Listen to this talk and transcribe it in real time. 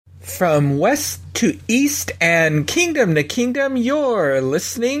From west to east and kingdom to kingdom, you're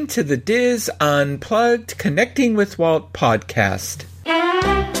listening to the Diz Unplugged Connecting with Walt podcast.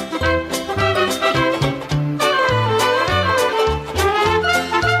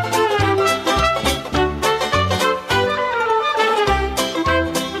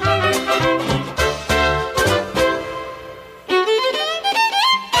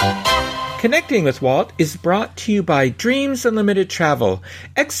 Connecting with Walt is brought to you by Dreams Unlimited Travel,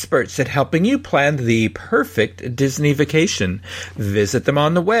 experts at helping you plan the perfect Disney vacation. Visit them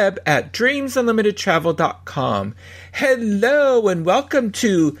on the web at dreamsunlimitedtravel.com. Hello and welcome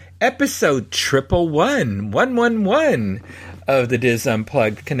to episode 111 of the Diz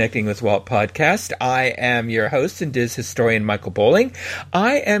Unplugged Connecting with Walt podcast. I am your host and Diz historian Michael Bowling.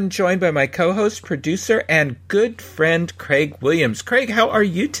 I am joined by my co-host, producer, and good friend Craig Williams. Craig, how are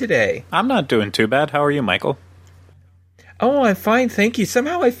you today? I'm not doing too bad. How are you, Michael? Oh, I'm fine, thank you.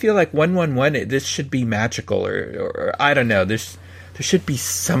 Somehow I feel like 111, this should be magical, or I don't know. There should be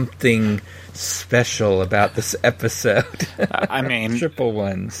something special about this episode. I mean, triple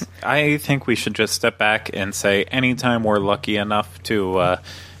ones. I think we should just step back and say, anytime we're lucky enough to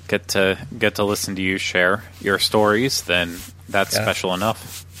get to listen to you share your stories, then that's special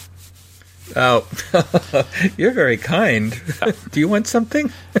enough. Oh, you're very kind. Do you want something?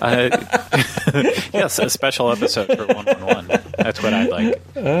 Yes, a special episode for 111. That's what I'd like.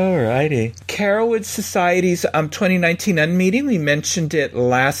 All righty. Carolwood Society's 2019 Unmeeting, we mentioned it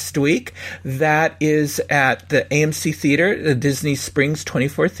last week. That is at the AMC Theater, the Disney Springs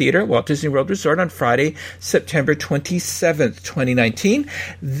 24 Theater, Walt Disney World Resort on Friday, September 27th, 2019.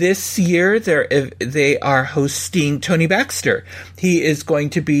 This year, they are hosting Tony Baxter. He is going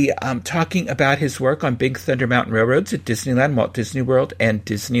to be talking about his work on Big Thunder Mountain Railroads at Disneyland, Walt Disney World, and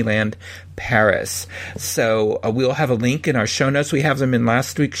Disneyland Paris. So we'll have a link in our show notes. We have them in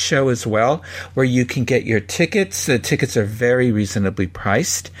last week's show as well, where you can get your tickets. The tickets are very reasonably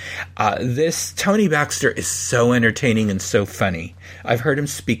priced. This Tony Baxter is so entertaining and so funny. I've heard him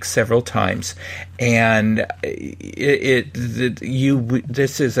speak several times, and this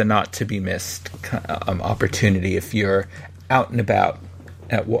is a not to be missed opportunity if you're out and about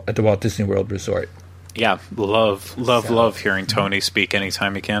at the Walt Disney World Resort. Yeah, love hearing Tony speak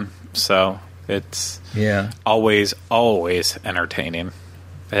anytime he can. So it's always entertaining,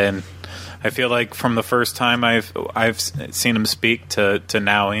 and I feel like from the first time I've seen him speak to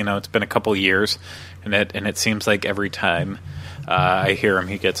now, it's been a couple years, and it seems like every time I hear him,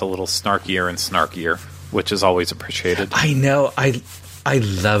 he gets a little snarkier and snarkier, which is always appreciated. I know. I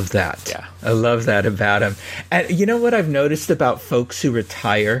love that. Yeah. I love that about him. And you know what I've noticed about folks who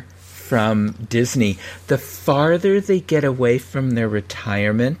retire from Disney? The farther they get away from their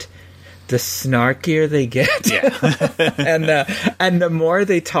retirement, the snarkier they get. Yeah. and the more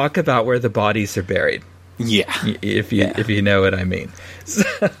they talk about where the bodies are buried. Yeah. If you know what I mean.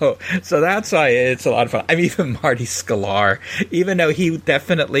 So that's why it's a lot of fun. I mean, even Marty Sklar, even though he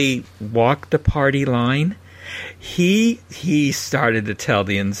definitely walked the party line, he started to tell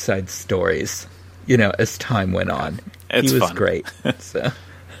the inside stories, as time went on. It's he was fun. Great.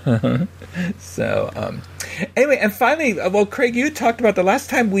 Anyway, and finally, Craig, you talked about the last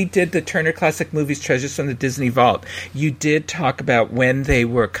time we did the Turner Classic Movies Treasures from the Disney Vault. You did talk about when they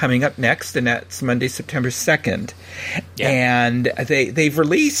were coming up next, and that's Monday, September 2nd. Yeah. And they've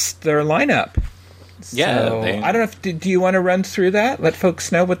released their lineup. Yeah. So, I don't know do you want to run through that? Let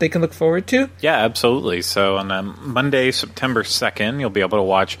folks know what they can look forward to? Yeah, absolutely. So on Monday, September 2nd, you'll be able to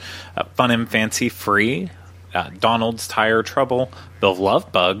watch Fun and Fancy Free, Donald's Tire Trouble, The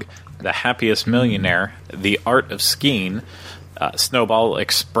Love Bug, The Happiest Millionaire, The Art of Skiing, Snowball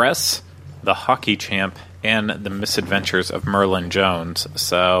Express, The Hockey Champ, and The Misadventures of Merlin Jones.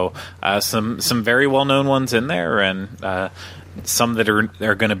 So some very well-known ones in there, and some that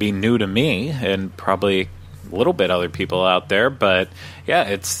are going to be new to me and probably a little bit other people out there. But yeah,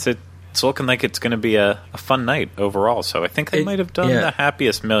 it's looking like it's going to be a fun night overall. So I think they might have done The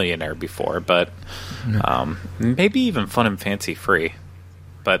Happiest Millionaire before, but maybe even Fun and Fancy Free.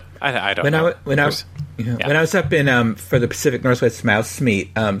 But I don't know. When I was up in for the Pacific Northwest Mouse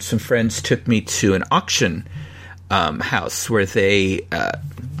Meet, some friends took me to an auction house where they,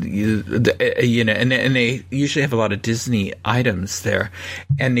 and they usually have a lot of Disney items there,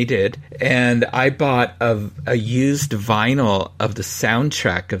 and they did. And I bought a used vinyl of the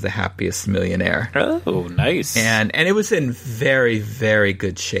soundtrack of The Happiest Millionaire. Oh, nice! And it was in very, very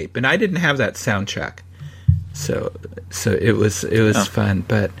good shape. And I didn't have that soundtrack, so it was fun.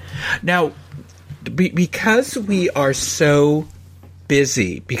 But now, because we are so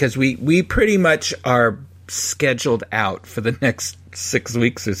busy, because we pretty much are scheduled out for the next 6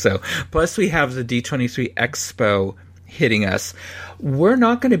 weeks or so. Plus, we have the D23 Expo hitting us. We're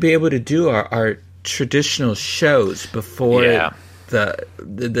not going to be able to do our traditional shows before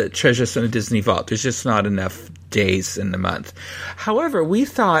the Treasures from the Disney Vault. There's just not enough days in the month. However, we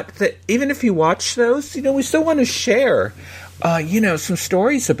thought that even if you watch those, we still want to share some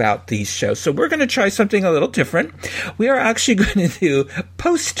stories about these shows. So we're going to try something a little different. We are actually going to do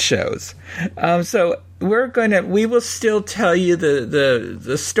post shows. So we will still tell you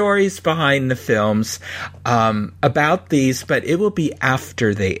the stories behind the films about these, but it will be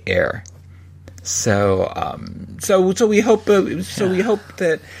after they air. So we hope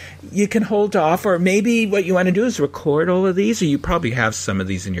that you can hold off, or maybe what you want to do is record all of these, or you probably have some of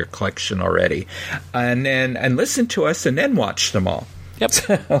these in your collection already, and listen to us and then watch them all. Yep.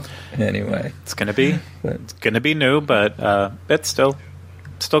 So, anyway, it's gonna be new, but it's still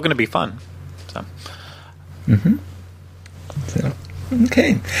gonna be fun. So. Mm-hmm. So.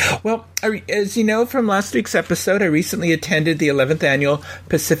 Okay. Well, as you know from last week's episode, I recently attended the 11th Annual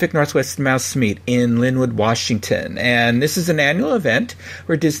Pacific Northwest Mouse Meet in Lynnwood, Washington. And this is an annual event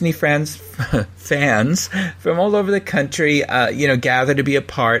where Disney fans from all over the country, gather to be a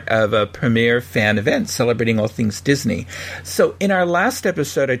part of a premier fan event celebrating all things Disney. So in our last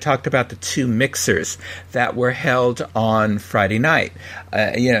episode, I talked about the 2 mixers that were held on Friday night.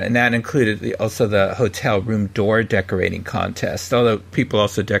 And that included also the hotel room door decorating contest, although people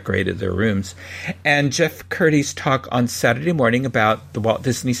also decorated their rooms. And Jeff Curdy's talk on Saturday morning about the Walt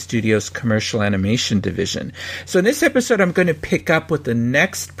Disney Studios commercial animation division. So in this episode, I'm going to pick up with the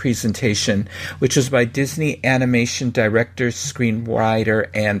next presentation, which was by Disney animation director, screenwriter,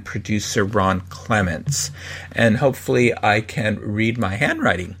 and producer Ron Clements. And hopefully I can read my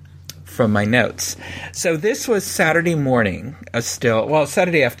handwriting from my notes. So this was Saturday morning,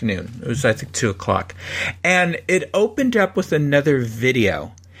 Saturday afternoon. It was, I think, 2:00. And it opened up with another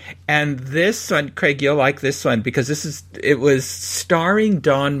video. And this one, Craig, you'll like this one, because it was starring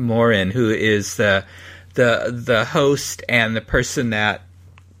Don Morin, who is the host and the person that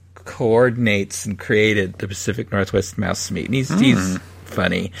coordinates and created the Pacific Northwest Mouse Meet. And he's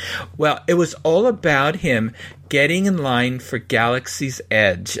funny. Well, it was all about him getting in line for Galaxy's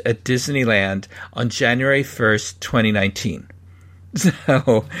Edge at Disneyland on January 1st, 2019.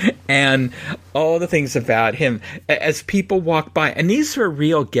 So, and all the things about him as people walk by, and these were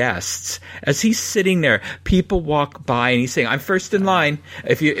real guests. As he's sitting there, people walk by, and he's saying, "I'm first in line.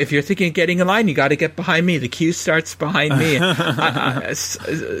 If you're thinking of getting in line, you got to get behind me. The queue starts behind me."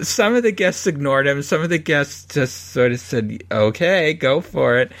 Some of the guests ignored him. Some of the guests just sort of said, "Okay, go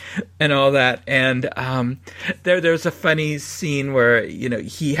for it," and all that. And there's a funny scene where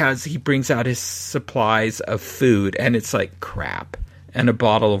he brings out his supplies of food, and it's like crap. And a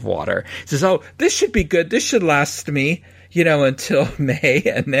bottle of water. He says, "Oh, this should be good. This should last me, until May."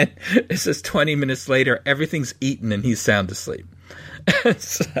 And then it says 20 minutes later, everything's eaten and he's sound asleep.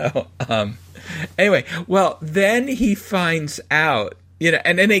 So, anyway, well, then he finds out,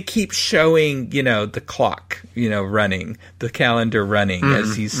 and then they keep showing, the clock, running, the calendar running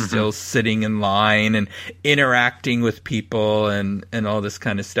as he's still sitting in line and interacting with people and all this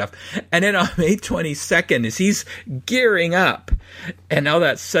kind of stuff. And then on May 22nd, as he's gearing up and all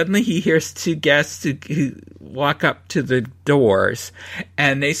that, suddenly he hears 2 guests who walk up to the doors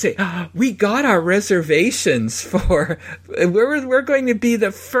and they say, "We got our reservations for, we're going to be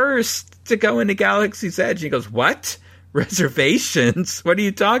the first to go into Galaxy's Edge." And he goes, "What? Reservations? What are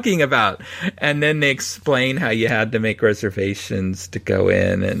you talking about?" And then they explain how you had to make reservations to go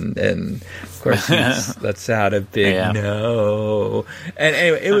in, and of course he lets out a big no. And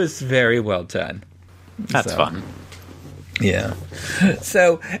anyway, it was very well done. That's fun. Yeah.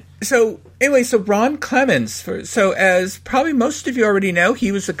 So Ron Clements, as probably most of you already know,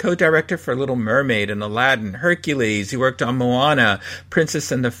 he was the co-director for Little Mermaid and Aladdin, Hercules. He worked on Moana,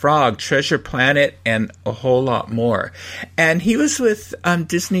 Princess and the Frog, Treasure Planet, and a whole lot more. And he was with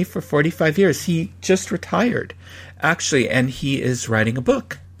Disney for 45 years. He just retired, actually, and he is writing a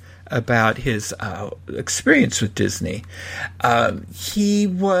book about his experience with Disney. And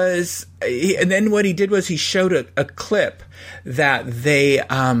then what he did was he showed a clip that they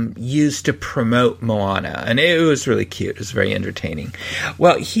used to promote Moana, and it was really cute. It was very entertaining.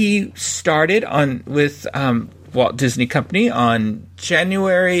 Well, he started with Walt Disney Company in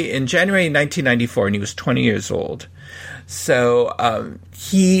January 1994, and he was 20 years old. So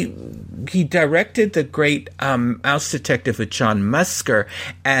he directed The Great Mouse Detective with John Musker,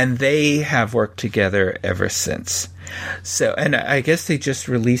 and they have worked together ever since. So, and I guess they just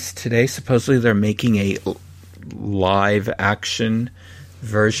released today, supposedly they're making a live action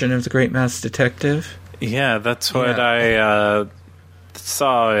version of The Great Mouse Detective. Yeah, that's what I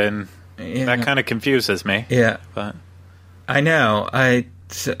saw, and that kind of confuses me. Yeah, but I know. I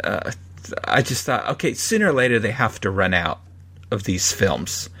just thought, okay, sooner or later they have to run out of these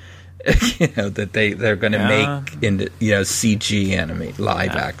films. That they're going to make into CG animate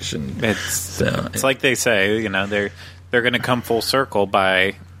live action. It's like they say, they're going to come full circle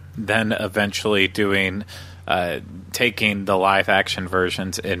by then eventually doing taking the live action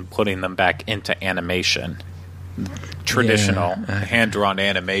versions and putting them back into animation, traditional hand drawn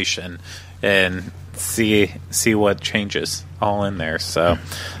animation, and see what changes all in there. So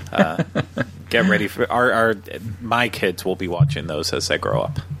get ready for my kids will be watching those as they grow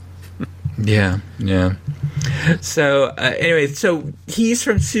up. Yeah. So anyway, so he's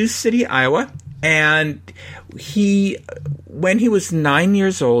from Sioux City, Iowa, and when he was 9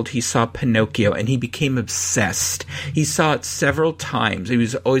 years old, he saw Pinocchio, and he became obsessed. He saw it several times. He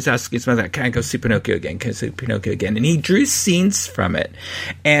was always asking his mother, "Can I go see Pinocchio again? Can I see Pinocchio again?" And he drew scenes from it,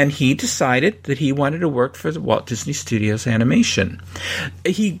 and he decided that he wanted to work for the Walt Disney Studios Animation.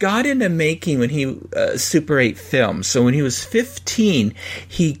 He got into making when he Super 8 films. So when he was 15,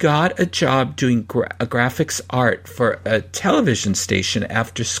 he got a job doing graphics art for a television station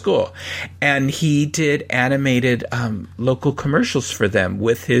after school, and he did animated local commercials for them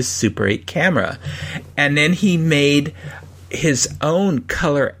with his Super 8 camera. And then he made his own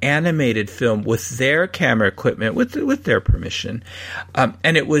color animated film with their camera equipment, with their permission.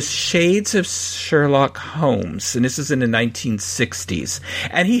 And it was Shades of Sherlock Holmes. And this is in the 1960s.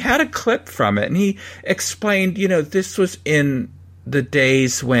 And he had a clip from it. And he explained, this was in the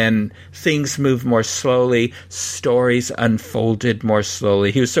days when things moved more slowly, stories unfolded more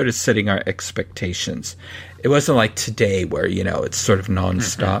slowly. He was sort of setting our expectations. It wasn't like today where, it's sort of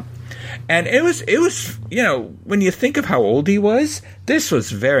nonstop. And it was, when you think of how old he was, this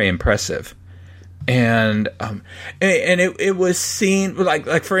was very impressive. And it was seen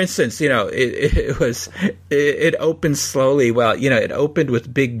like for instance, it opened slowly. Well, it opened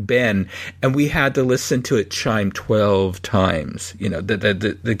with Big Ben, and we had to listen to it chime 12 times.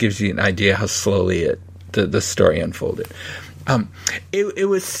 That gives you an idea how slowly the story unfolded. It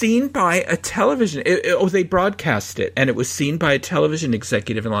was seen by a television. They broadcast it, and it was seen by a television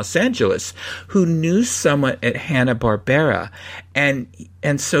executive in Los Angeles who knew someone at Hanna-Barbera, and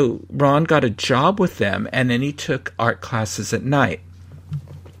so Ron got a job with them, and then he took art classes at night.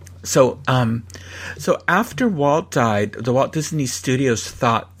 So after Walt died, the Walt Disney Studios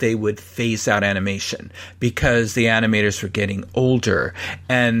thought they would phase out animation because the animators were getting older,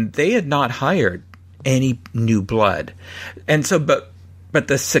 and they had not hired any new blood. And so, but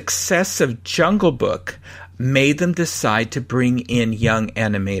the success of Jungle Book made them decide to bring in young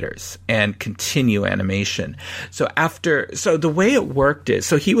animators and continue animation. So the way it worked is,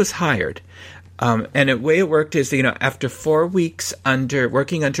 so he was hired. And the way it worked is, after 4 weeks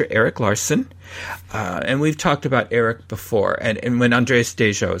working under Eric Larson, and we've talked about Eric before, and when Andreas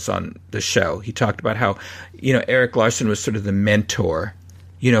Deja was on the show, he talked about how, Eric Larson was sort of the mentor,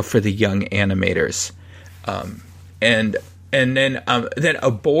 for the young animators. And then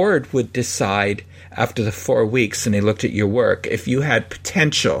a board would decide after the 4 weeks, and they looked at your work, if you had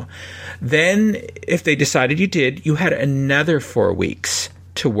potential. Then if they decided you did, you had another 4 weeks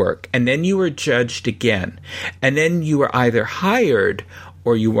to work, and then you were judged again. And then you were either hired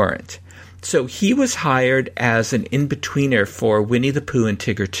or you weren't. So he was hired as an in-betweener for Winnie the Pooh and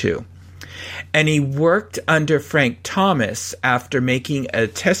Tigger 2. And he worked under Frank Thomas after making a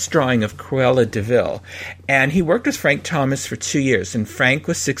test drawing of Cruella de Vil. And he worked with Frank Thomas for 2 years. And Frank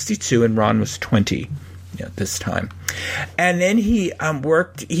was 62 and Ron was 20 at this time. And then he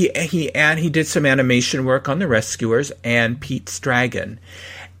worked, he did some animation work on The Rescuers and Pete's Dragon.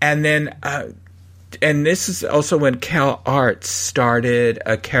 And then, and this is also when Cal Arts started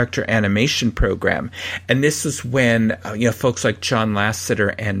a character animation program. And this was when, folks like John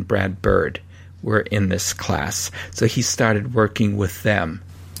Lasseter and Brad Bird were in this class. So he started working with them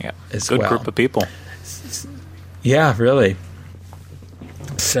as well. Good group of people. Yeah, really.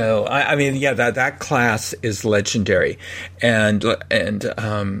 So, that class is legendary. And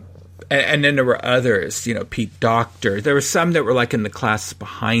then there were others, Pete Docter. There were some that were like in the class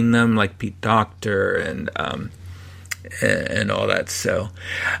behind them, like Pete Docter and all that. So,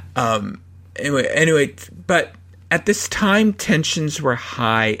 anyway, but at this time, tensions were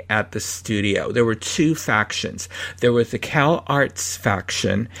high at the studio. There were two factions. There was the Cal Arts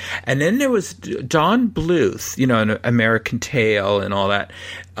faction, and then there was Don Bluth, an American Tail and all that.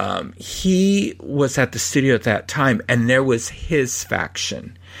 He was at the studio at that time, and there was his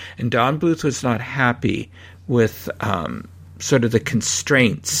faction. And Don Bluth was not happy with sort of the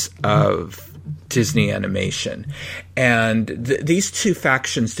constraints of Disney Animation. And these two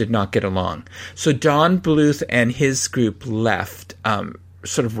factions did not get along. So Don Bluth and his group left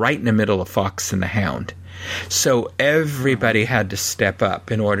sort of right in the middle of Fox and the Hound. So everybody had to step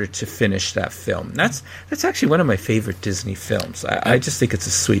up in order to finish that film. That's actually one of my favorite Disney films. I just think it's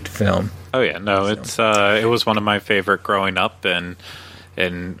a sweet film. Oh yeah, no, it's it was one of my favorite growing up, and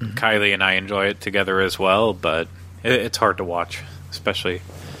Kylie and I enjoy it together as well. But it's hard to watch, especially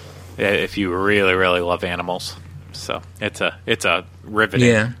if you really, really love animals. So it's a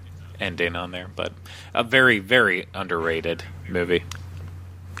riveting ending on there, but a very, very underrated movie.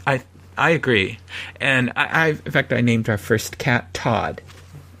 I agree, and in fact, I named our first cat Todd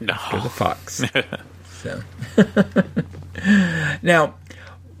after the fox. So now,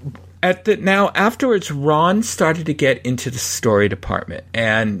 afterwards, Ron started to get into the story department,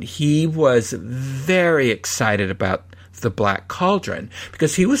 and he was very excited about The Black Cauldron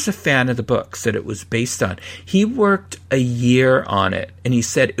because he was a fan of the books that it was based on. He worked a year on it, and he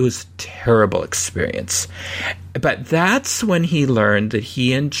said it was a terrible experience. But that's when he learned that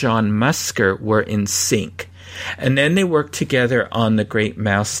he and John Musker were in sync. And then they worked together on The Great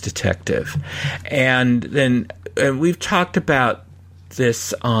Mouse Detective. And we've talked about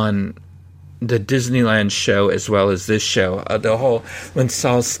this on the Disneyland show as well as this show. When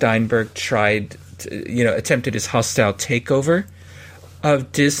Saul Steinberg attempted his hostile takeover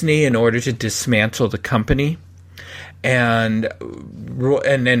of Disney in order to dismantle the company. And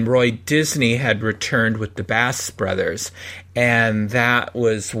then Roy Disney had returned with the Bass Brothers, and that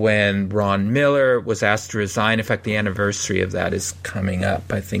was when Ron Miller was asked to resign. In fact, the anniversary of that is coming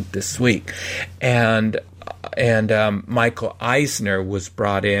up, I think, this week. And Michael Eisner was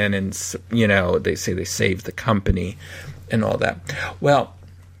brought in, and they say they saved the company and all that. Well,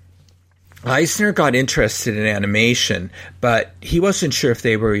 Eisner got interested in animation, but he wasn't sure if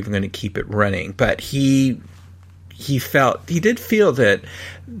they were even going to keep it running. But he did feel that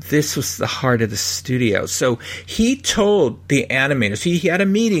this was the heart of the studio. So he told the animators, he had a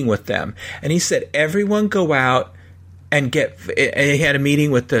meeting with them, and he said, everyone go out and he had a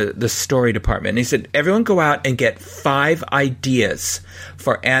meeting with the story department. And he said, everyone go out and get 5 ideas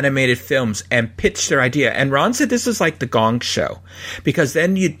for animated films and pitch their idea. And Ron said this was like the Gong Show, because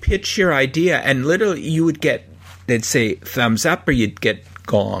then you'd pitch your idea and literally you would they'd say thumbs up or you'd get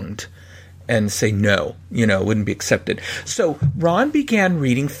gonged and say no, wouldn't be accepted. So Ron began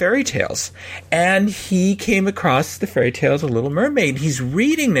reading fairy tales, and he came across the fairy tale of The Little Mermaid. He's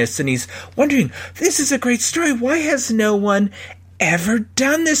reading this, and he's wondering, this is a great story. Why has no one ever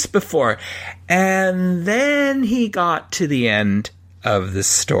done this before? And then he got to the end of the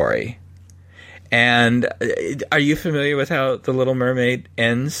story. And are you familiar with how The Little Mermaid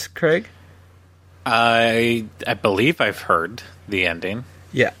ends, Craig? I believe I've heard the ending.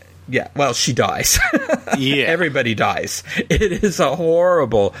 Yeah. Yeah, well, she dies. Yeah. Everybody dies. It is a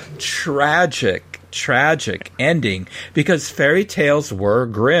horrible, tragic ending, because fairy tales were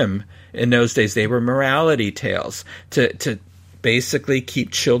grim in those days. They were morality tales to basically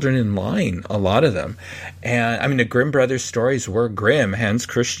keep children in line, a lot of them. And, I mean, the Grimm Brothers stories were grim. Hans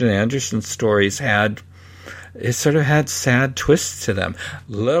Christian Andersen's stories had sad twists to them.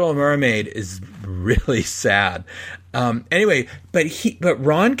 Little Mermaid is really sad. Anyway, but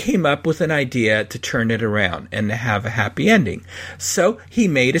Ron came up with an idea to turn it around and to have a happy ending. So he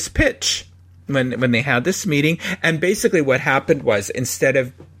made his pitch when they had this meeting. And basically what happened was, instead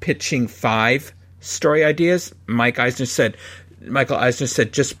of pitching 5 story ideas, Michael Eisner said,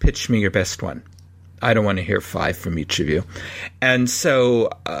 just pitch me your best one. I don't want to hear 5 from each of you. And so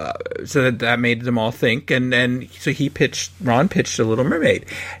that made them all think. And then, so Ron pitched The Little Mermaid.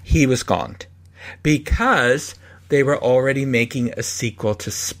 He was gonged because they were already making a sequel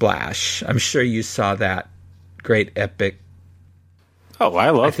to Splash. I'm sure you saw that great epic. Oh,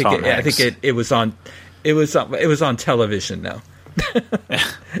 I love Tom Hanks. I think it was on television now.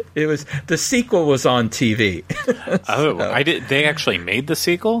 The sequel was on TV. They actually made the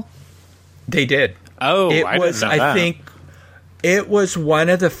sequel? They did. Oh, I didn't know that. I think it was one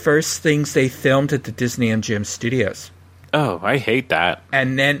of the first things they filmed at the Disney MGM Studios. Oh, I hate that.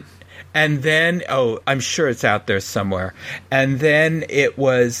 And then, I'm sure it's out there somewhere. And then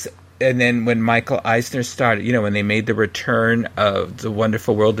when Michael Eisner started, when they made the return of The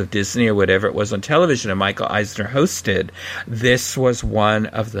Wonderful World of Disney or whatever it was on television, and Michael Eisner hosted, this was one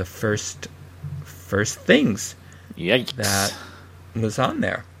of the first things that was on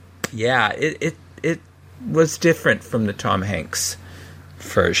there. Yeah, it was different from the Tom Hanks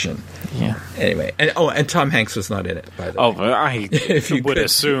version. Yeah. Anyway, and Tom Hanks was not in it, by the way. Oh, I would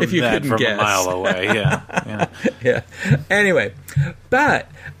assume that from a mile away. Yeah. Yeah. Anyway, But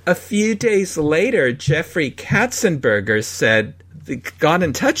a few days later, Jeffrey Katzenberger got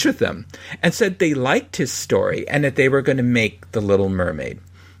in touch with them and said they liked his story and that they were going to make The Little Mermaid.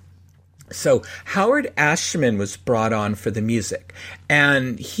 So Howard Ashman was brought on for the music,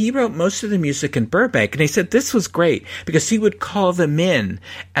 and he wrote most of the music in Burbank. And they said this was great because he would call them in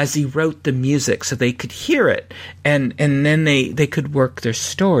as he wrote the music so they could hear it, and then they could work their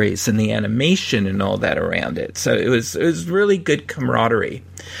stories and the animation and all that around it. So it was really good camaraderie.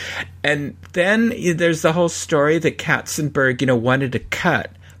 And then there's the whole story that Katzenberg, wanted to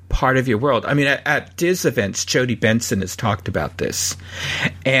cut part of your world. I mean, at Diz events, Jodie Benson has talked about this,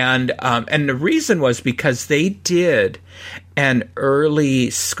 and the reason was because they did an early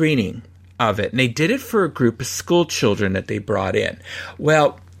screening of it, and they did it for a group of school children that they brought in.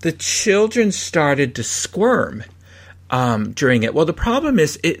 Well, the children started to squirm during it. Well, the problem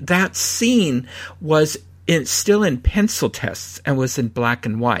is that scene was still in pencil tests and was in black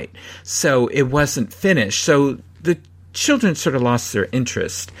and white, so it wasn't finished. So the children sort of lost their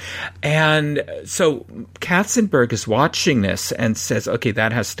interest. And so Katzenberg is watching this and says, okay,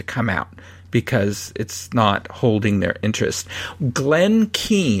 that has to come out because it's not holding their interest. Glenn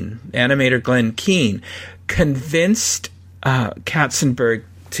Keane, animator Glenn Keane, convinced Katzenberg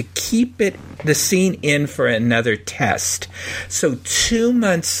to keep the scene in for another test. So 2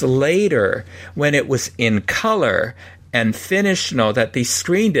 months later, when it was in color and finished and all that, they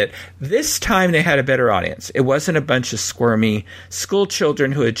screened it. This time they had a better audience. It wasn't a bunch of squirmy school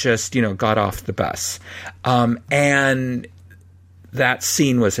children who had just, got off the bus. And that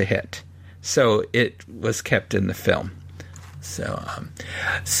scene was a hit. So it was kept in the film. So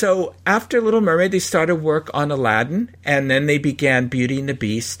after Little Mermaid, they started work on Aladdin, and then they began Beauty and the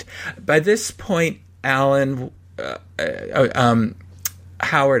Beast. By this point, Howard,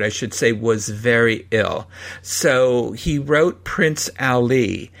 I should say, was very ill. So he wrote Prince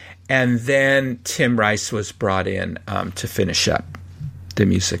Ali, and then Tim Rice was brought in to finish up the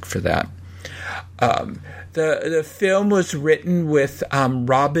music for that. The film was written with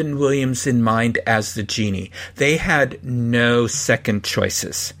Robin Williams in mind as the genie. They had no second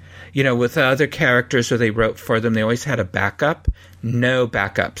choices. With other characters where they wrote for them, they always had a backup. No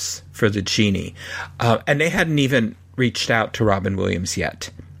backups for the genie. And they hadn't even reached out to Robin Williams yet.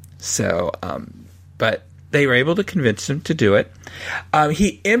 So, but they were able to convince him to do it.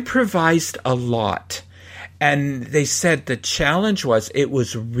 He improvised a lot. And they said the challenge was it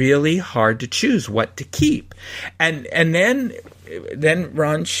was really hard to choose what to keep. And then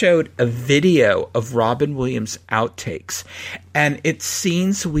Ron showed a video of Robin Williams outtakes. And it's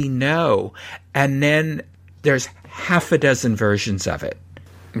scenes we know. And then there's half a dozen versions of it.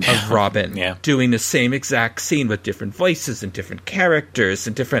 Of Robin doing the same exact scene with different voices and different characters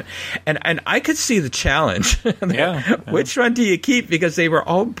and different, and I could see the challenge. Which one do you keep? Because they were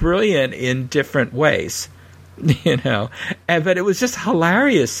all brilliant in different ways, but it was just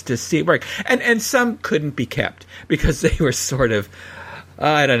hilarious to see it work. And some couldn't be kept because they were sort of,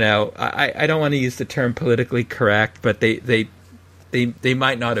 I don't know, I don't want to use the term politically correct, but they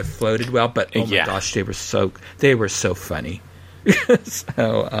might not have floated well, but oh my gosh, they were so funny.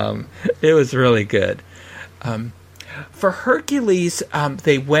 So it was really good. For Hercules,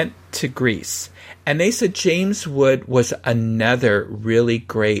 they went to Greece, and they said James Wood was another really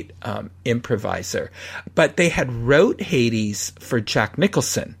great improviser. But they had wrote Hades for Jack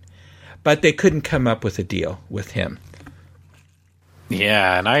Nicholson, but they couldn't come up with a deal with him.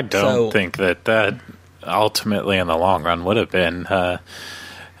 Yeah, and I don't think that ultimately in the long run wouldn't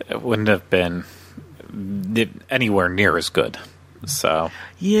have been anywhere near as good. So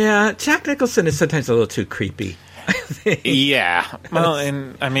yeah, Jack Nicholson is sometimes a little too creepy. Yeah, well,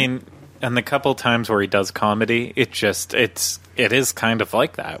 and I mean, and the couple times where he does comedy, it is kind of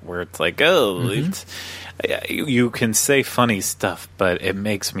like that, where it's like, you can say funny stuff, but it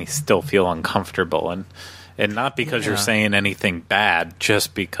makes me still feel uncomfortable, and not because you're saying anything bad,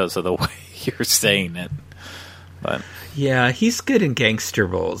 just because of the way you're saying it. But yeah, he's good in gangster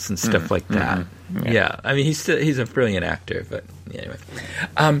roles and stuff like that. Yeah, I mean, he's a brilliant actor, but anyway.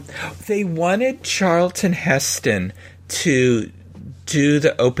 They wanted Charlton Heston to do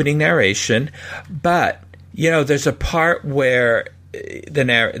the opening narration, but, there's a part where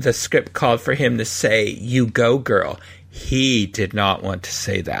the script called for him to say, "You go, girl." He did not want to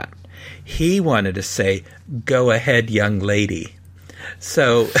say that. He wanted to say, "Go ahead, young lady."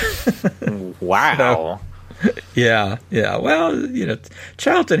 So, wow. Yeah. Well,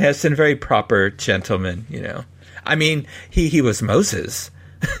 Charlton Heston, very proper gentleman. I mean, he was Moses.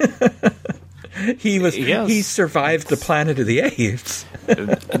 He survived the Planet of the Apes.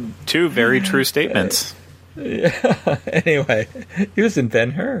 Two very true statements. Yeah. Anyway, he was in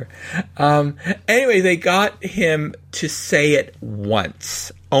Ben-Hur. Anyway, they got him to say it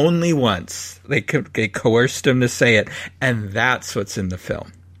once, only once. They coerced him to say it, and that's what's in the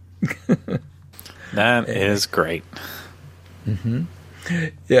film. That is great. Mm-hmm.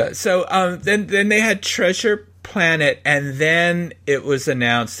 Yeah. So then they had Treasure Planet, and then it was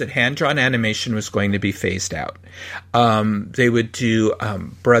announced that hand-drawn animation was going to be phased out. They would do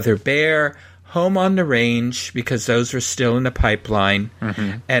Brother Bear, Home on the Range, because those were still in the pipeline.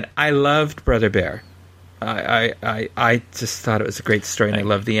 Mm-hmm. And I loved Brother Bear. I just thought it was a great story, and I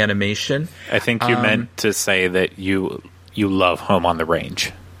loved the animation. I think you meant to say that you love Home on the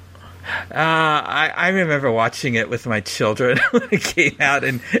Range. I remember watching it with my children when it came out,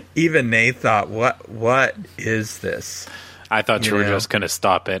 and even they thought, "What is this?" I thought you were just going to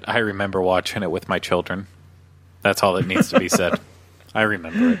stop it. I remember watching it with my children. That's all that needs to be said. I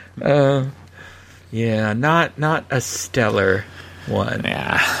remember it. Yeah, not a stellar one.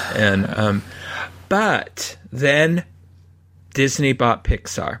 Yeah, and but then Disney bought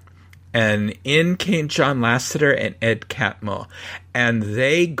Pixar. And in came John Lasseter and Ed Catmull, and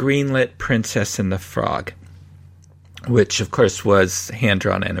they greenlit Princess and the Frog, which, of course, was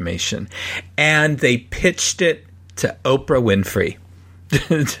hand-drawn animation. And they pitched it to Oprah Winfrey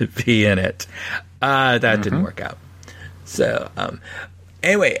to be in it. That didn't work out. So,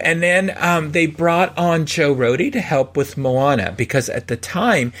 anyway, and then they brought on Joe Rohde to help with Moana, because at the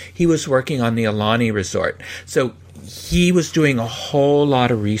time, he was working on the Aulani Resort. So he was doing a whole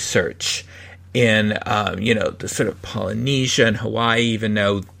lot of research in, the sort of Polynesia and Hawaii, even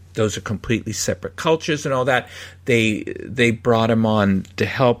though those are completely separate cultures and all that. They brought him on to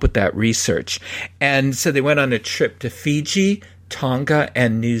help with that research. And so they went on a trip to Fiji, Tonga,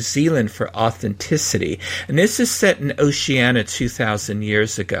 and New Zealand for authenticity. And this is set in Oceania 2,000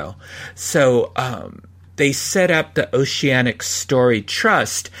 years ago. So they set up the Oceanic Story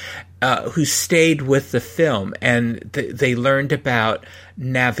Trust, who stayed with the film, and they learned about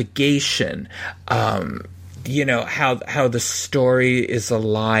navigation, how the story is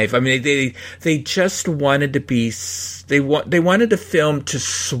alive. I mean, they just wanted to be, they wanted the film to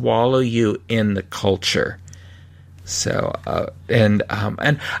swallow you in the culture. So, and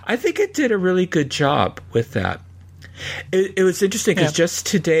I think it did a really good job with that. It was interesting because just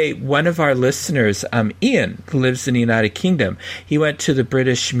today, one of our listeners, Ian, who lives in the United Kingdom, he went to the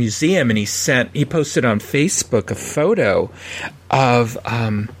British Museum and he posted on Facebook a photo of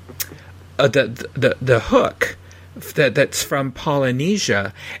the hook that's from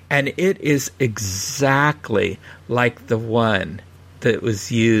Polynesia, and it is exactly like the one that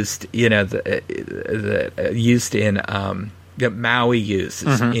was used, used in that Maui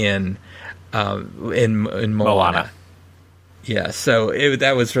uses in Moana. Yeah, so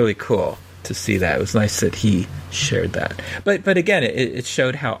that was really cool to see that. It was nice that he shared that. But again, it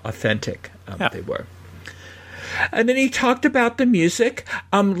showed how authentic they were. And then he talked about the music.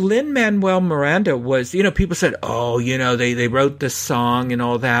 Lin-Manuel Miranda was, people said, they wrote this song and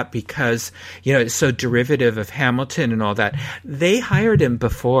all that because, it's so derivative of Hamilton and all that. They hired him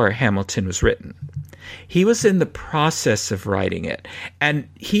before Hamilton was written. He was in the process of writing it. And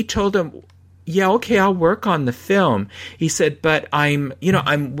he told them, yeah, okay, I'll work on the film. He said, but I'm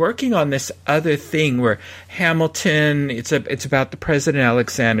working on this other thing where Hamilton, it's about the President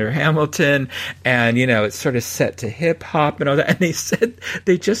Alexander Hamilton, and, it's sort of set to hip hop and all that. And they said,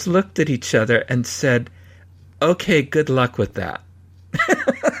 they just looked at each other and said, okay, good luck with that.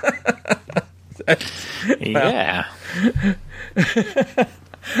 Yeah.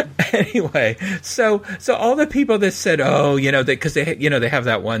 Anyway, so all the people that said, because they have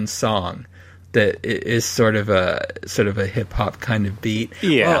that one song that is sort of a hip hop kind of beat.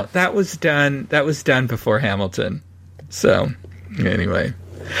 Yeah, well, that was done before Hamilton. So anyway,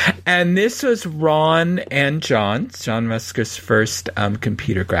 and this was Ron and John Musker's first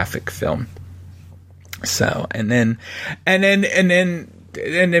computer graphic film. So and then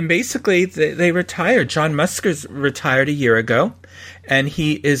basically they retired. John Musker's retired a year ago, and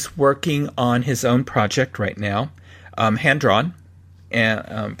he is working on his own project right now, hand-drawn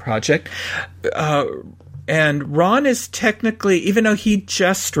project. And Ron is technically, even though he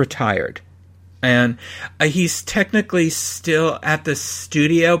just retired, and he's technically still at the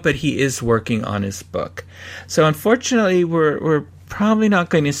studio, but he is working on his book. So unfortunately, we're probably not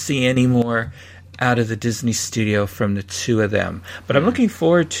going to see any more out of the Disney studio from the two of them. But I'm looking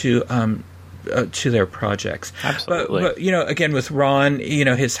forward to their projects. Absolutely. But again, with Ron,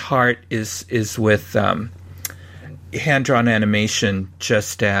 his heart is with hand-drawn animation,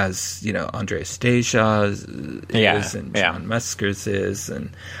 just as, Andreas Deja is and John Muskers is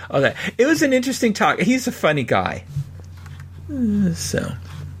and all that. It was an interesting talk. He's a funny guy. So,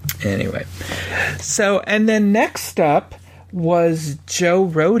 anyway. And then next up was Joe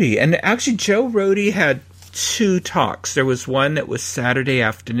Rohde. And actually, Joe Rohde had 2 talks. There was one that was Saturday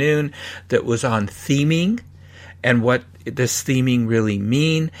afternoon that was on theming and what does theming really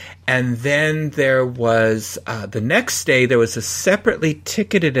mean. And then there was, the next day, there was a separately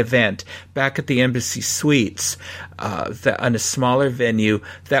ticketed event back at the Embassy Suites on a smaller venue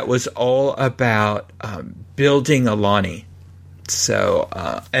that was all about building Alani. So,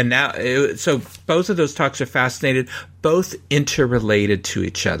 so both of those talks are fascinated, both interrelated to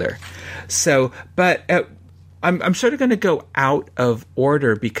each other. So, but I'm sort of going to go out of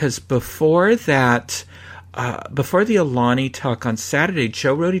order because before that, before the Alani talk on Saturday,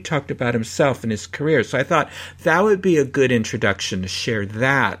 Joe Rohde talked about himself and his career. So I thought that would be a good introduction to share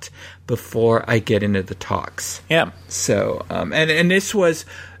that before I get into the talks. Yeah. So, and this was.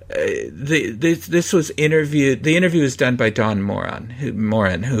 This was interviewed. The interview was done by Don Moran,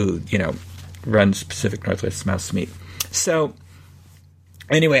 who runs Pacific Northwest Mouse Meat. So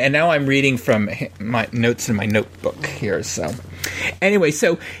anyway, and now I'm reading from my notes in my notebook here. So anyway,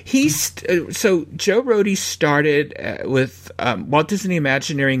 so Joe Rohde started with Walt Disney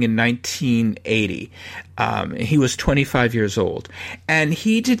Imagineering in 1980. He was 25 years old, and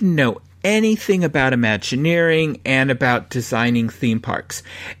he didn't know anything about Imagineering and about designing theme parks.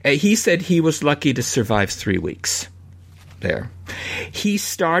 He said he was lucky to survive 3 weeks there. He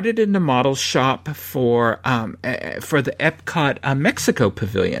started in the model shop for the Epcot Mexico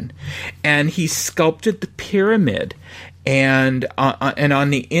Pavilion, and he sculpted the pyramid. And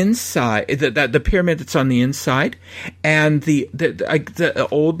on the inside, the pyramid that's on the inside, and the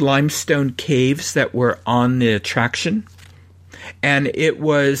old limestone caves that were on the attraction. And it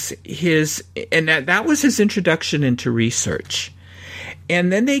was that was his introduction into research.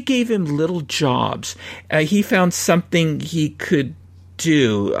 And then they gave him little jobs. He found something he could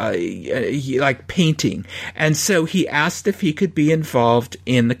do, like painting. And so he asked if he could be involved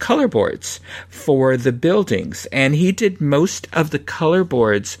in the color boards for the buildings. And he did most of the color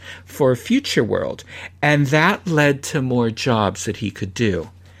boards for Future World. And that led to more jobs that he could do.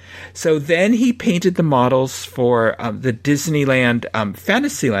 So then he painted the models for the Disneyland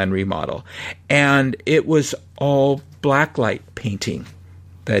Fantasyland remodel, and it was all blacklight painting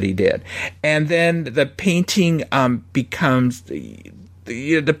that he did. And then the painting becomes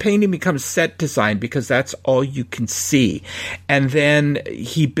set design because that's all you can see. And then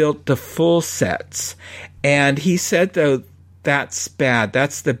he built the full sets, and he said though, that's bad.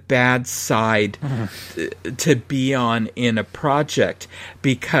 That's the bad side to be on in a project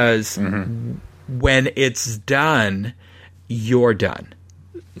because when it's done, you're done.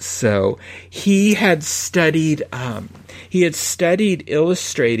 So he had studied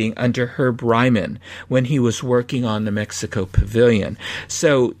illustrating under Herb Ryman when he was working on the Mexico Pavilion.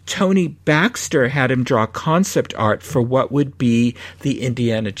 So Tony Baxter had him draw concept art for what would be the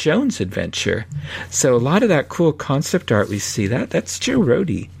Indiana Jones adventure. So a lot of that cool concept art we see, that's Joe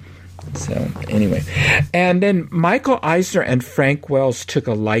Rohde. So anyway, and then Michael Eisner and Frank Wells took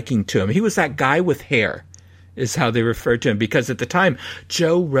a liking to him. He was that guy with hair, is how they referred to him, because at the time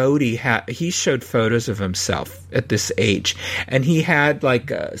Joe Rohde he showed photos of himself at this age, and he had like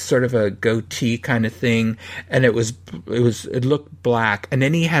a sort of a goatee kind of thing, and it looked black, and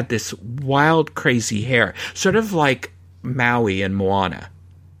then he had this wild crazy hair, sort of like Maui and Moana,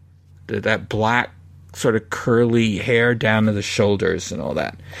 that black sort of curly hair down to the shoulders and all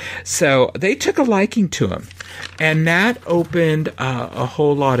that. So they took a liking to him, and that opened a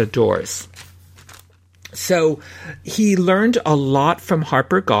whole lot of doors. So he learned a lot from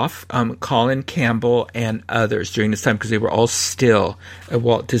Harper Goff, Colin Campbell, and others during this time because they were all still at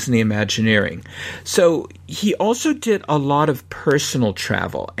Walt Disney Imagineering. So he also did a lot of personal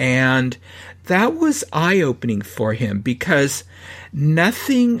travel, and that was eye-opening for him because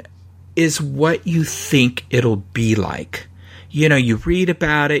nothing is what you think it'll be like. You know, you read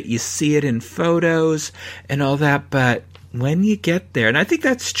about it, you see it in photos and all that, but when you get there, and I think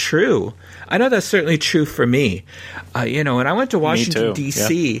that's true. I know that's certainly true for me. When I went to Washington,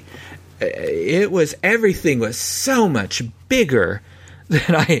 D.C., everything was so much bigger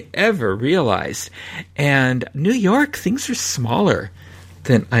than I ever realized. And New York, things are smaller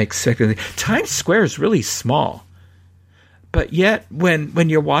than I expected. Times Square is really small. But yet, when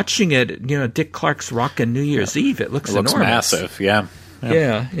you're watching it, Dick Clark's Rockin' New Year's Eve, it looks enormous. Massive, yeah.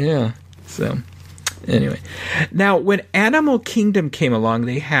 Yeah. So, anyway. Now, when Animal Kingdom came along,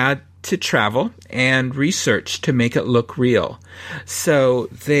 they had to travel and research to make it look real. So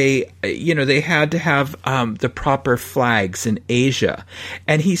they had to have the proper flags in Asia.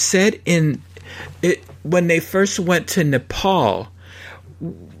 And he said when they first went to Nepal,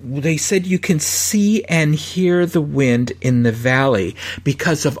 they said you can see and hear the wind in the valley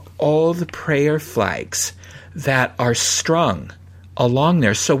because of all the prayer flags that are strung along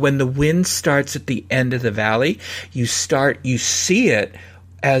there. So when the wind starts at the end of the valley, you see it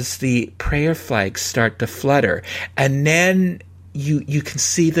as the prayer flags start to flutter. And then you can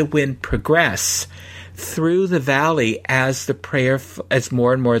see the wind progress through the valley as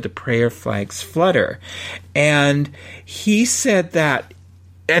more and more the prayer flags flutter. And he said that,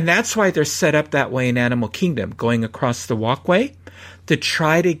 and that's why they're set up that way in Animal Kingdom, going across the walkway to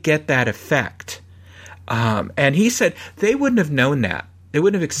try to get that effect. And he said they wouldn't have known that. They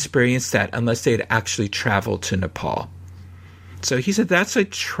wouldn't have experienced that unless they had actually traveled to Nepal. So he said that's why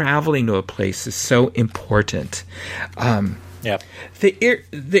traveling to a place is so important.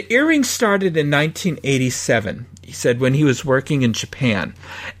 The earring started in 1987, he said, when he was working in Japan.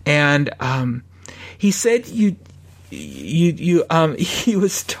 And he said he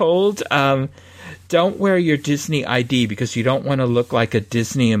was told, don't wear your Disney ID because you don't want to look like a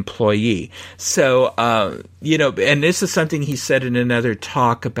Disney employee. So, and this is something he said in another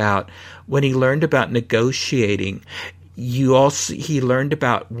talk about when he learned about negotiating. He learned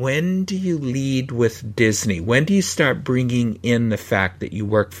about when do you lead with Disney? When do you start bringing in the fact that you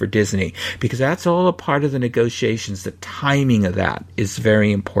work for Disney? Because that's all a part of the negotiations. The timing of that is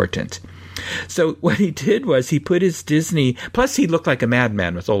very important. So what he did was he put his Disney, plus he looked like a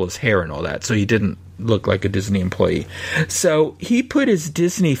madman with all his hair and all that, so he didn't look like a Disney employee. So he put his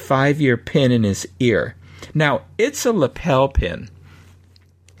Disney 5-year pin in his ear. Now, it's a lapel pin.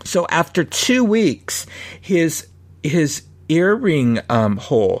 So after 2 weeks, his earring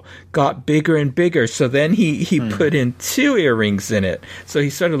hole got bigger and bigger. So then he put in 2 earrings in it. So he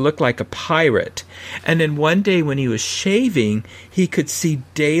sort of looked like a pirate. And then one day when he was shaving, he could see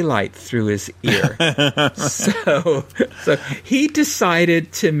daylight through his ear. so he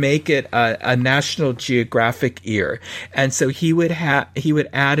decided to make it a National Geographic ear. And so he would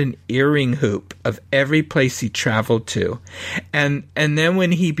add an earring hoop of every place he traveled to. And then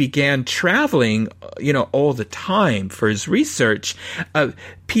when he began traveling, all the time for his research,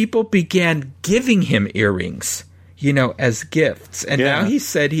 people began giving him earrings, as gifts. And now he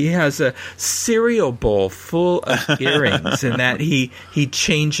said he has a cereal bowl full of earrings and that he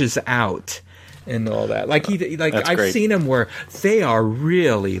changes out and all that. I've great. seen them where they are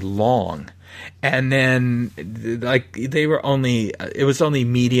really long. And then it was only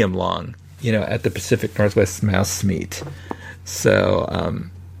medium long, at the Pacific Northwest Mouse Meet. So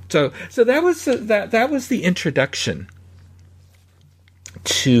that was the introduction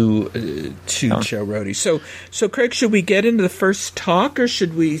to Joe Rohde. So Craig, should we get into the first talk, or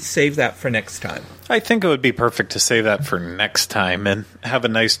should we save that for next time? I think it would be perfect to save that for next time and have a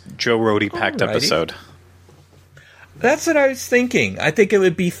nice Joe Rohde packed episode. That's what I was thinking. I think it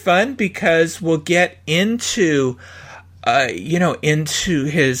would be fun because we'll get into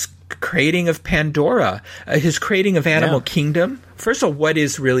his creating of Pandora, his creating of Animal Kingdom. First of all, what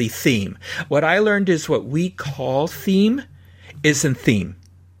is really theme? What I learned is what we call theme isn't theme.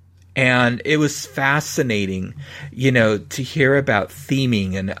 And it was fascinating, to hear about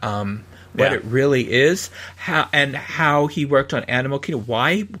theming and what it really is, how he worked on Animal Kingdom.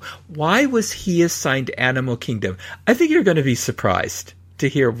 Why was he assigned to Animal Kingdom? I think you're going to be surprised to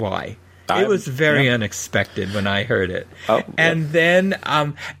hear why. It was very unexpected when I heard it. And then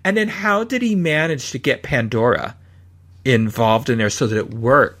how did he manage to get Pandora involved in there so that it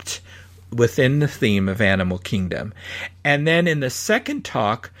worked within the theme of Animal Kingdom? And then in the second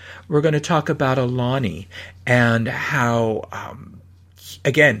talk, we're going to talk about Aulani and how,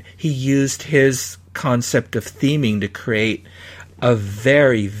 again, he used his concept of theming to create a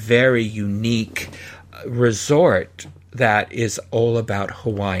very, very unique resort that is all about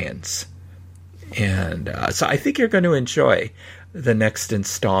Hawaiians. And so I think you're going to enjoy the next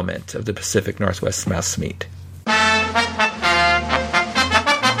installment of the Pacific Northwest Mouse Meet.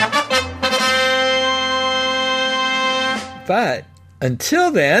 But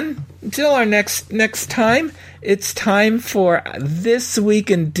until our next time, it's time for This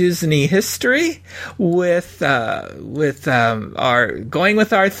Week in Disney History with our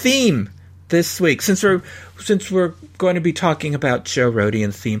theme this week. Since we're going to be talking about Joe Rohde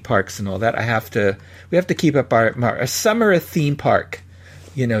and theme parks and all that, we have to keep up our summer of theme park,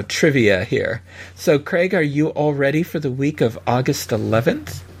 trivia here. So Craig, are you all ready for the week of August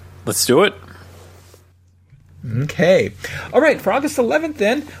 11th? Let's do it. Okay. All right, for August 11th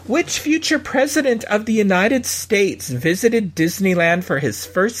then, which future president of the United States visited Disneyland for his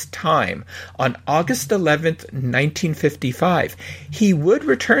first time on August 11th, 1955? He would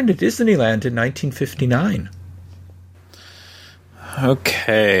return to Disneyland in 1959.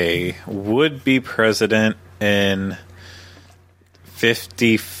 Okay. Would-be president in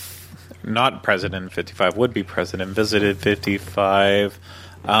 50... Not president in 55. Would-be president visited 55...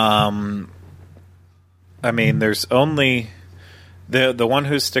 I mean, there's only the one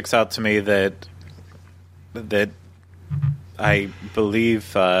who sticks out to me that I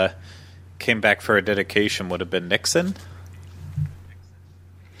believe came back for a dedication would have been Nixon.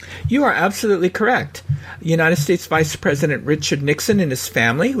 You are absolutely correct. United States Vice President Richard Nixon and his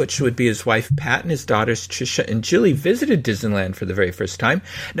family, which would be his wife Pat and his daughters Tricia and Julie, visited Disneyland for the very first time.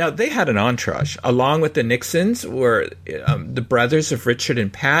 Now, they had an entourage. Along with the Nixons were the brothers of Richard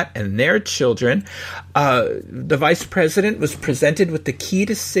and Pat and their children. The vice president was presented with the key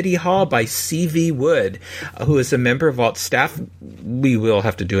to City Hall by C.V. Wood, who is a member of alt staff. We will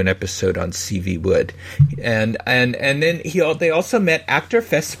have to do an episode on C.V. Wood. And then they also met actor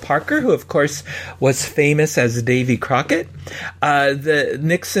Fess Parker, who, of course, was famous as Davy Crockett. The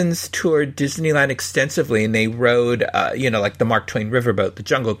Nixons toured Disneyland extensively, and they rode, like the Mark Twain Riverboat, the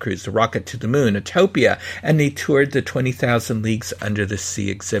Jungle Cruise, the Rocket to the Moon, Utopia, and they toured the 20,000 Leagues Under the Sea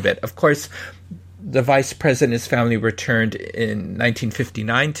exhibit. Of course, the vice president and his family returned in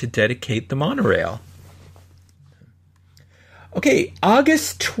 1959 to dedicate the monorail. Okay,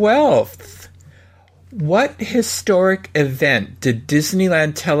 August 12th. What historic event did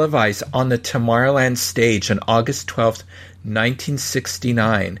Disneyland televise on the Tomorrowland stage on August 12th,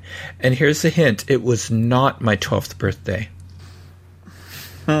 1969? And here's a hint. It was not my 12th birthday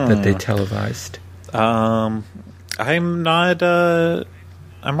that they televised. I'm not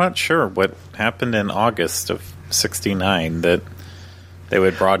sure what happened in August of 69 that they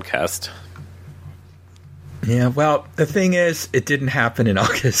would broadcast. Yeah, well, the thing is, it didn't happen in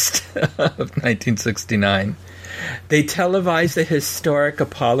August of 1969. They televised the historic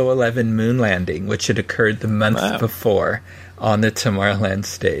Apollo 11 moon landing, which had occurred the month before on the Tomorrowland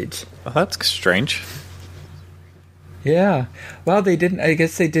stage. Well, that's strange. Yeah. Well, they didn't. I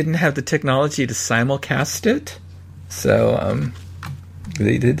guess they didn't have the technology to simulcast it. So,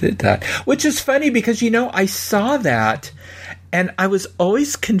 they did that. Which is funny because, I saw that and I was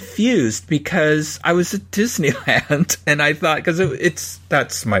always confused because I was at Disneyland and I thought, because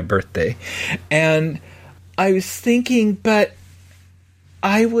that's my birthday. And I was thinking, but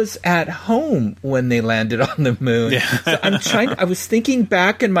I was at home when they landed on the moon. Yeah. So I was thinking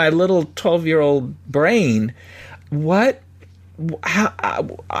back in my little 12-year-old brain, I'm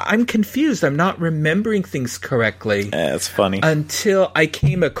confused. I'm not remembering things correctly. That's funny. Until I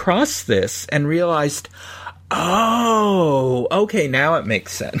came across this and realized, oh, okay, now it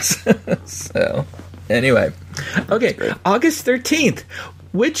makes sense. So, anyway. Okay, August 13th.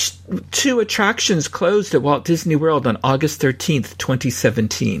 Which two attractions closed at Walt Disney World on August 13th,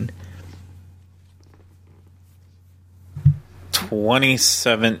 2017?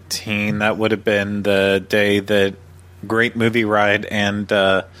 2017, that would have been the day that Great Movie Ride and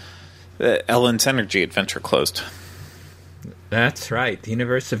Ellen's Energy Adventure closed. That's right. The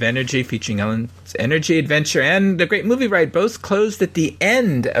Universe of Energy, featuring Ellen's Energy Adventure and the Great Movie Ride, both closed at the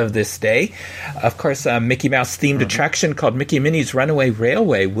end of this day. Of course, a Mickey Mouse-themed attraction called Mickey and Minnie's Runaway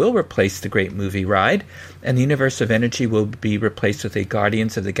Railway will replace the Great Movie Ride, and the Universe of Energy will be replaced with a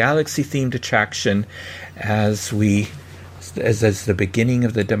Guardians of the Galaxy-themed attraction as the beginning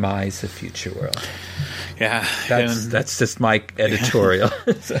of the demise of Future World. Yeah, that's just my editorial.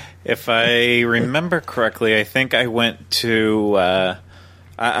 If I remember correctly, I think I went to.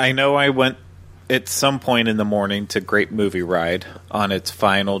 I know I went at some point in the morning to Great Movie Ride on its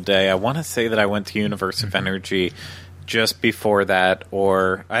final day. I want to say that I went to Universe of Energy just before that,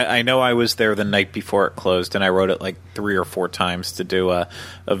 or I know I was there the night before it closed, and I rode it like 3 or 4 times to do a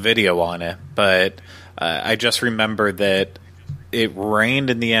video on it. But I just remember that it rained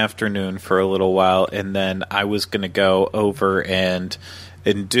in the afternoon for a little while, and then I was going to go over and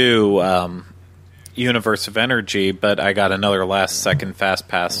do Universe of Energy, but I got another last-second fast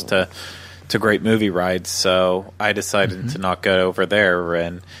pass to Great Movie Ride, so I decided to not go over there.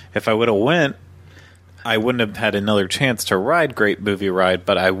 And if I would have went, I wouldn't have had another chance to ride Great Movie Ride,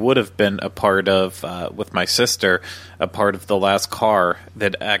 but I would have been a part of, with my sister, a part of the last car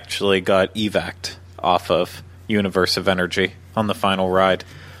that actually got evac'd off of Universe of Energy on the final ride.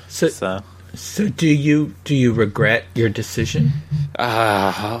 So do you regret your decision?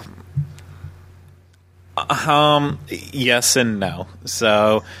 Yes and no.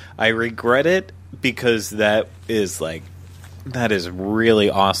 So I regret it because that is really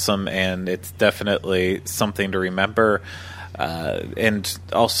awesome, and it's definitely something to remember. And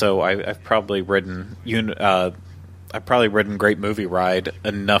also, I've probably ridden Great Movie Ride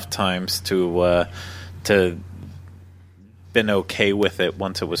enough times to been okay with it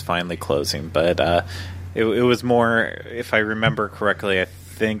once it was finally closing. But it was more, if I remember correctly, I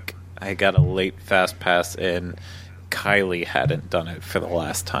think I got a late fast pass, and Kylie hadn't done it for the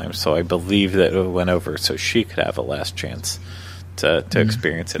last time, so I believe that it went over so she could have a last chance to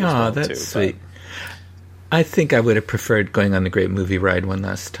experience it as well, that's too. Sweet. I think I would have preferred going on the Great Movie Ride one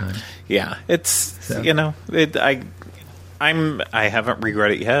last time. Yeah, it's I haven't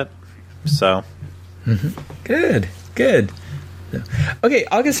regretted it yet. So Good. Okay,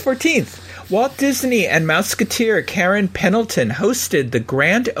 August 14th. Walt Disney and Mouseketeer Karen Pendleton hosted the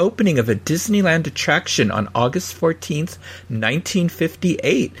grand opening of a Disneyland attraction on August 14th,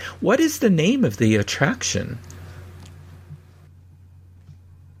 1958. What is the name of the attraction?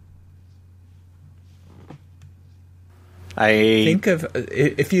 Think of,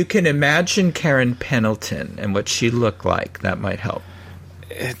 if you can imagine Karen Pendleton and what she looked like, that might help.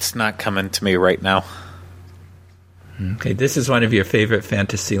 It's not coming to me right now. Okay, this is one of your favorite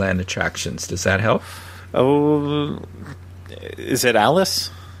Fantasyland attractions. Does that help? Oh, is it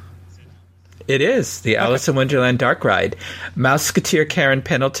Alice? It is. The Alice in Wonderland Dark Ride. Mouseketeer Karen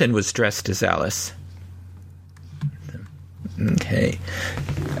Pendleton was dressed as Alice. Okay.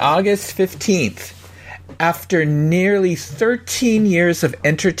 August 15th. After nearly 13 years of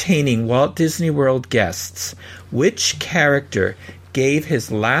entertaining Walt Disney World guests, which character gave his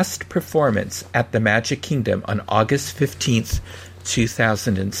last performance at the Magic Kingdom on August 15th,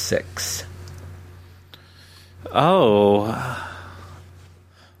 2006? Oh,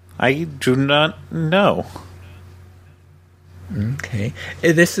 I do not know. Okay.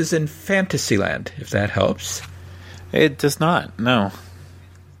 This is in Fantasyland, if that helps. It does not, no.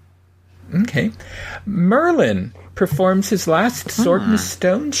 Okay. Merlin performs his last Sword in the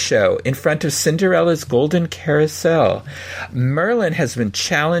Stone show in front of Cinderella's Golden Carousel. Merlin has been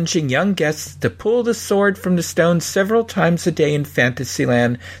challenging young guests to pull the sword from the stone several times a day in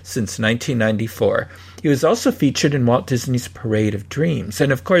Fantasyland since 1994. He was also featured in Walt Disney's Parade of Dreams.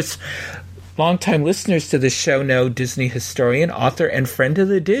 And of course, longtime listeners to this show know Disney historian, author, and friend of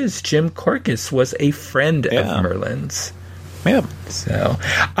the Diz, Jim Korkis, was a friend of Merlin's. Yeah. So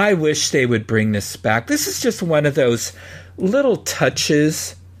I wish they would bring this back. This is just one of those little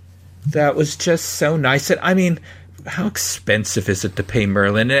touches that was just so nice. I mean, how expensive is it to pay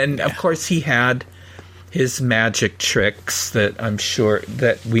Merlin? And of course he had his magic tricks that I'm sure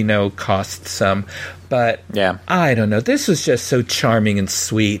that we know cost some. But I don't know. This was just so charming and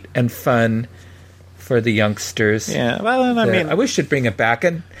sweet and fun for the youngsters. Yeah. Well, I mean, I wish they'd bring it back.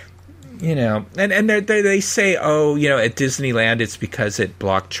 And you know, and they say, oh, you know, at Disneyland it's because it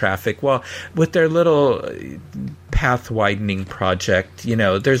blocked traffic. Well, with their little path widening project, you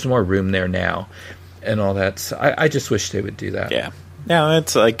know, there's more room there now and all that. So I just wish they would do that. Yeah. Yeah,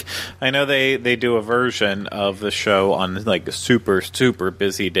 it's like, I know they do a version of the show on like super, super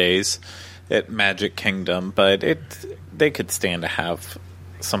busy days at Magic Kingdom, but they could stand to have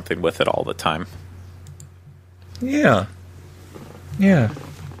something with it all the time. Yeah. Yeah.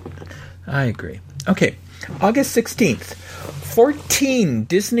 I agree. Okay, August 16th. 14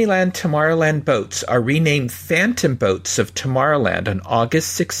 Disneyland Tomorrowland boats are renamed Phantom Boats of Tomorrowland on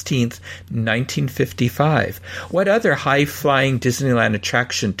August 16th, 1955. What other high-flying Disneyland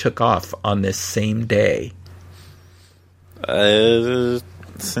attraction took off on this same day?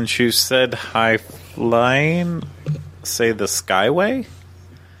 Since you said high-flying, say the Skyway?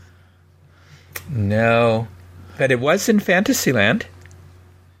 No, but it was in Fantasyland.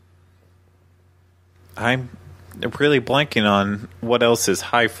 I'm really blanking on what else is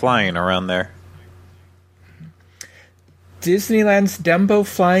high-flying around there. Disneyland's Dumbo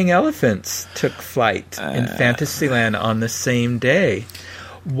Flying Elephants took flight in Fantasyland on the same day.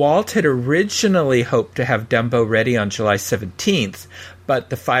 Walt had originally hoped to have Dumbo ready on July 17th,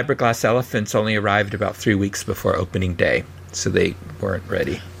 but the fiberglass elephants only arrived about 3 weeks before opening day, so they weren't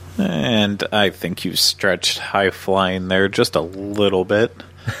ready. And I think you stretched high-flying there just a little bit.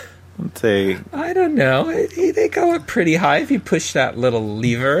 I don't know. They go up pretty high if you push that little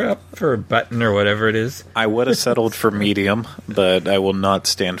lever up for a button or whatever it is. I would have settled for medium, but I will not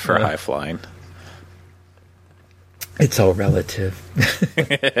stand for high flying. It's all relative.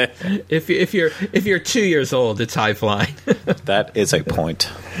 If you're 2 years old, it's high flying. That is a point.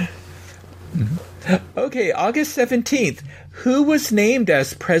 Okay, August 17th. Who was named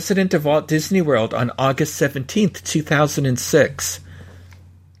as president of Walt Disney World on August 17th, 2006?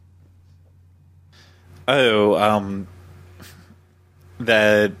 Oh,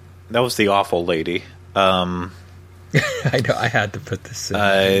 that was the awful lady. I know, I had to put this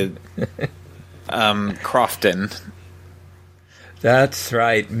in. Crofton. That's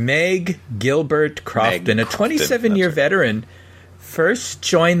right. Meg Gilbert Crofton, a 27-year veteran, first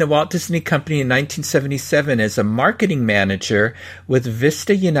joined the Walt Disney Company in 1977 as a marketing manager with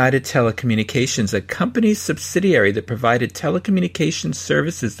Vista United Telecommunications, a company's subsidiary that provided telecommunications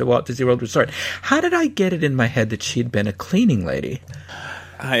services to Walt Disney World Resort. How did I get it in my head that she'd been a cleaning lady?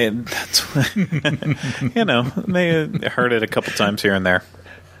 That's they heard it a couple times here and there.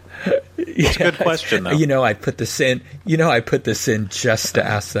 It's a good question, though. I put this in. I put this in just to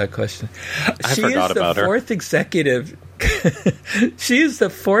ask that question. I forgot about her. She is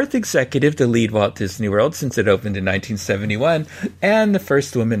the fourth executive to lead Walt Disney World since it opened in 1971, and the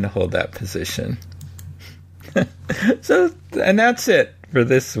first woman to hold that position. And that's it for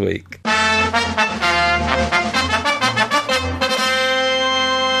this week.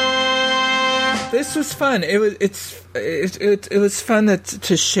 This was fun. It was fun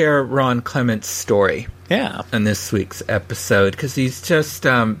to share Ron Clement's story. Yeah. In this week's episode, because he's just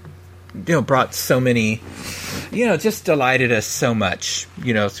brought so many, just delighted us so much,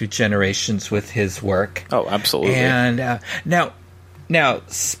 through generations with his work. Oh, absolutely. And now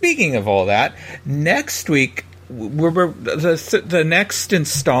speaking of all that, next week the next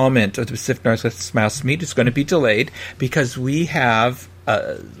installment of the Pacific Northwest Mouse Meet is going to be delayed because we have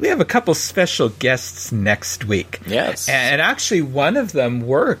a couple special guests next week. Yes. And actually one of them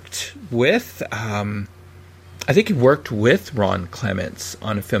worked with, I think he worked with Ron Clements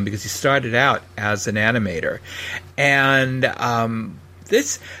on a film because he started out as an animator. And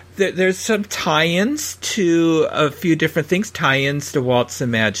there's some tie-ins to a few different things. Tie-ins to Walt's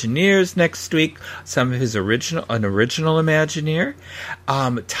Imagineers next week. Some of his original Imagineer.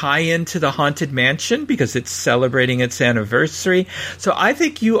 Tie-in to the Haunted Mansion because it's celebrating its anniversary. So I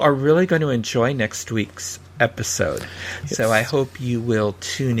think you are really going to enjoy next week's episode. Yes. So I hope you will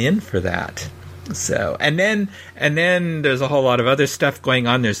tune in for that. So and then there's a whole lot of other stuff going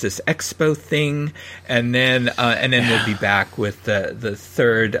on. There's this expo thing, and then we'll be back with the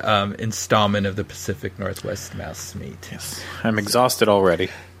third installment of the Pacific Northwest Mouse Meet. Yes, I'm exhausted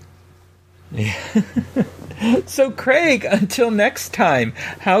already. Yeah. So Craig, until next time,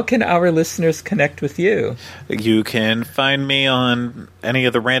 how can our listeners connect with you? You can find me on any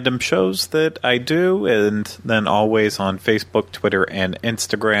of the random shows that I do, and then always on Facebook, Twitter, and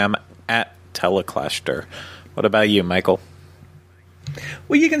Instagram at Teleclaster. What about you, Michael?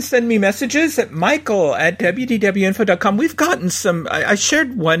 Well, you can send me messages at michael@wdwinfo.com. We've gotten some, I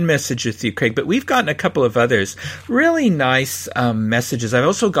shared one message with you, Craig, but we've gotten a couple of others. Really nice messages. I've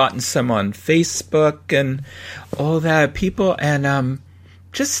also gotten some on Facebook and all that. People, and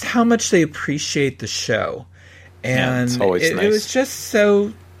just how much they appreciate the show. And it's always nice. It was just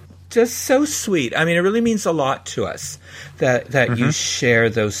so sweet. I mean, it really means a lot to us that you share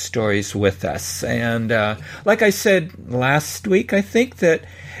those stories with us. And like I said last week, I think that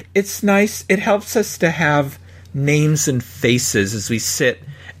it's nice. It helps us to have names and faces as we sit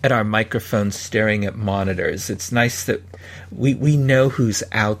at our microphones staring at monitors. It's nice that we know who's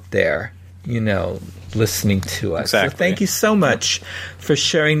out there, listening to us. Exactly. So thank you so much for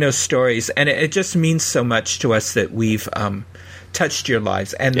sharing those stories. And it just means so much to us that we've touched your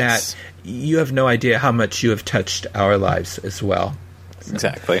lives, and that you have no idea how much you have touched our lives as well.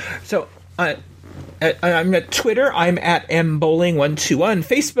 Exactly. So I'm at Twitter. I'm at mbowling121.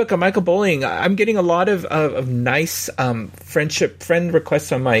 Facebook, I'm Michael Bowling. I'm getting a lot of nice friend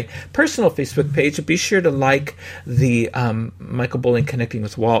requests on my personal Facebook page. Be sure to like the Michael Bowling Connecting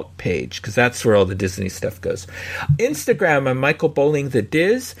with Walt page, because that's where all the Disney stuff goes. Instagram, I'm Michael Bowling the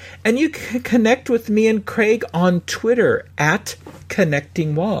Diz. And you can connect with me and Craig on Twitter at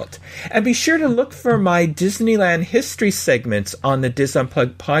Connecting Walt. And be sure to look for my Disneyland history segments on the Diz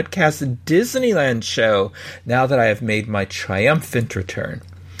Unplugged podcast Disneyland show, now that I have made my triumphant return.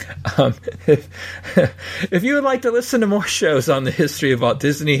 If you would like to listen to more shows on the history of Walt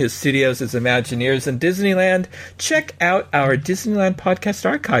Disney, his studios, his Imagineers, and Disneyland, check out our Disneyland podcast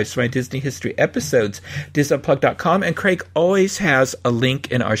archives for my Disney history episodes, DizUnplugged.com, and Craig always has a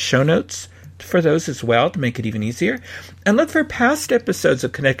link in our show notes for those as well to make it even easier. And look for past episodes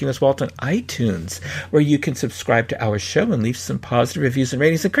of Connecting with Walt on iTunes, where you can subscribe to our show and leave some positive reviews and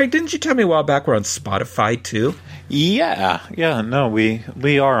ratings. And Craig, didn't you tell me a while back we're on Spotify too? Yeah, no,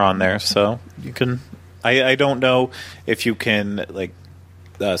 we are on there, so you can. I don't know if you can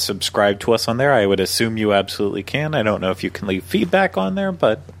subscribe to us on there. I would assume you absolutely can. I don't know if you can leave feedback on there,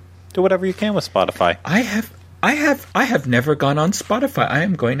 but do whatever you can with Spotify. I I have never gone on Spotify. I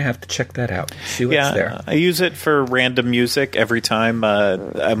am going to have to check that out. See what's there. I use it for random music every time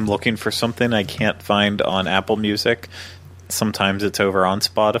I'm looking for something I can't find on Apple Music. Sometimes it's over on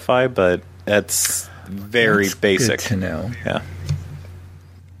Spotify, but that's very basic. Good to know. Yeah.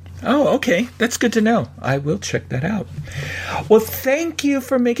 Oh, okay. That's good to know. I will check that out. Well, thank you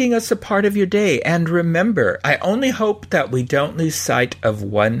for making us a part of your day. And remember, I only hope that we don't lose sight of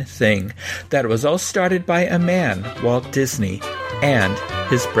one thing, that it was all started by a man, Walt Disney, and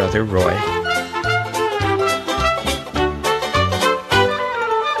his brother Roy.